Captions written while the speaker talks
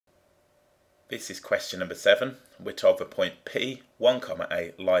This is question number 7. We're told the point P, 1,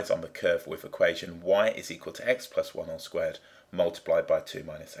 a lies on the curve with equation y is equal to x plus 1 all squared multiplied by 2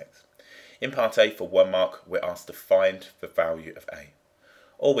 minus x. In part A, for 1 mark, we're asked to find the value of a.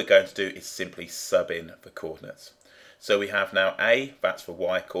 All we're going to do is simply sub in the coordinates. So we have now a, that's the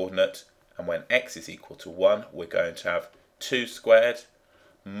y coordinate, and when x is equal to 1, we're going to have 2 squared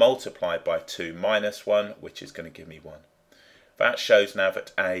multiplied by 2 minus 1, which is going to give me 1. That shows now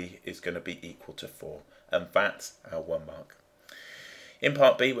that a is going to be equal to 4, and that's our 1 mark. In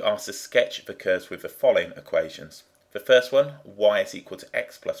part B, we're asked to sketch the curves with the following equations. The first one, y is equal to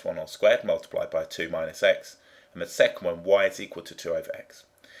x plus 1 all squared multiplied by 2 minus x, and the second one, y is equal to 2 over x.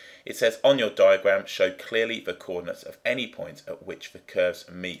 It says on your diagram, show clearly the coordinates of any point at which the curves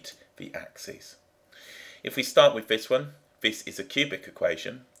meet the axes. If we start with this one, this is a cubic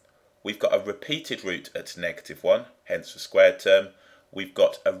equation. We've got a repeated root at -1, hence the squared term. We've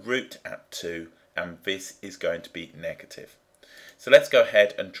got a root at 2, and this is going to be negative. So let's go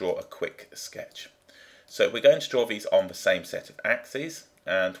ahead and draw a quick sketch. So we're going to draw these on the same set of axes,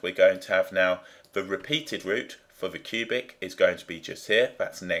 and we're going to have now the repeated root for the cubic is going to be just here.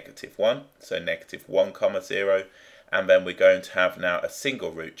 That's -1, so -1, 0, and then we're going to have now a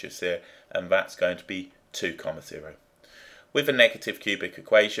single root just here, and that's going to be 2, 0. With a negative cubic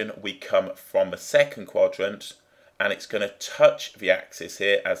equation, we come from the second quadrant, and it's going to touch the axis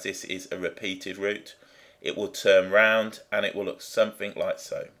here as this is a repeated root. It will turn round and it will look something like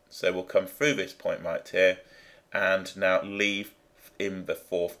so. So we'll come through this point right here and now leave in the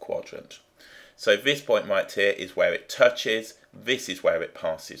fourth quadrant. So this point right here is where it touches, this is where it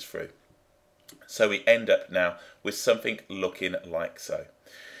passes through. So we end up now with something looking like so.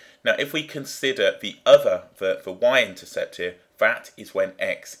 Now if we consider the y-intercept here, that is when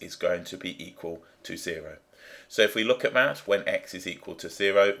x is going to be equal to 0. So if we look at that, when x is equal to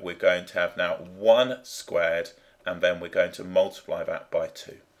 0, we're going to have now 1 squared, and then we're going to multiply that by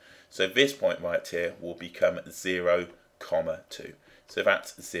 2. So this point right here will become 0, 2. So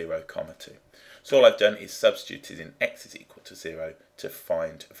that's 0, 2. So all I've done is substituted in x is equal to 0 to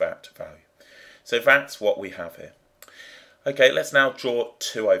find that value. So that's what we have here. Okay, let's now draw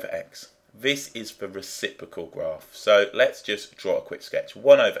 2 over x. This is the reciprocal graph. So let's just draw a quick sketch.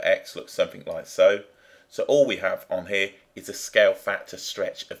 1 over x looks something like so. So all we have on here is a scale factor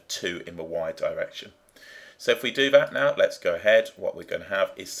stretch of 2 in the y direction. So if we do that now, let's go ahead. What we're going to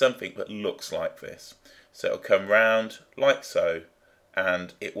have is something that looks like this. So it'll come round like so,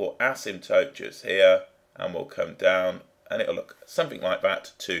 and it will asymptote just here, and will come down, and it'll look something like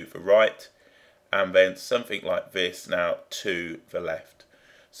that to the right, and then something like this now to the left.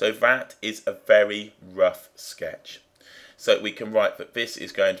 So that is a very rough sketch. So we can write that this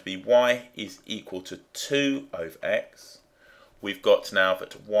is going to be y is equal to 2 over x. We've got now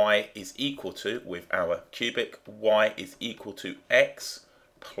that y is equal to, with our cubic, y is equal to x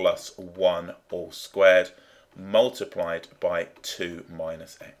plus 1 all squared multiplied by 2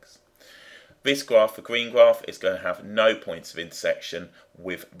 minus x. This graph, the green graph, is going to have no points of intersection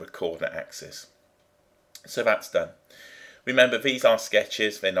with the coordinate axis. So that's done. Remember, these are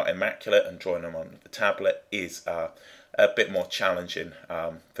sketches, they're not immaculate, and drawing them on the tablet is a bit more challenging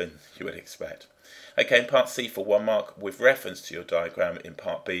than you would expect. Okay, in part C for 1 mark, with reference to your diagram in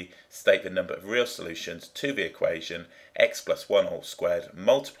part B, state the number of real solutions to the equation x plus 1 all squared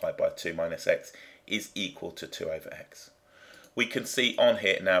multiplied by 2 minus x is equal to 2 over x. We can see on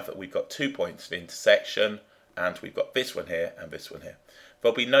here now that we've got 2 points of intersection, and we've got this one here and this one here.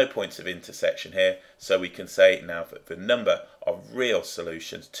 There'll be no points of intersection here, so we can say now that the number of real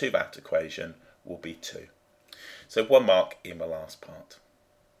solutions to that equation will be 2. So 1 mark in the last part.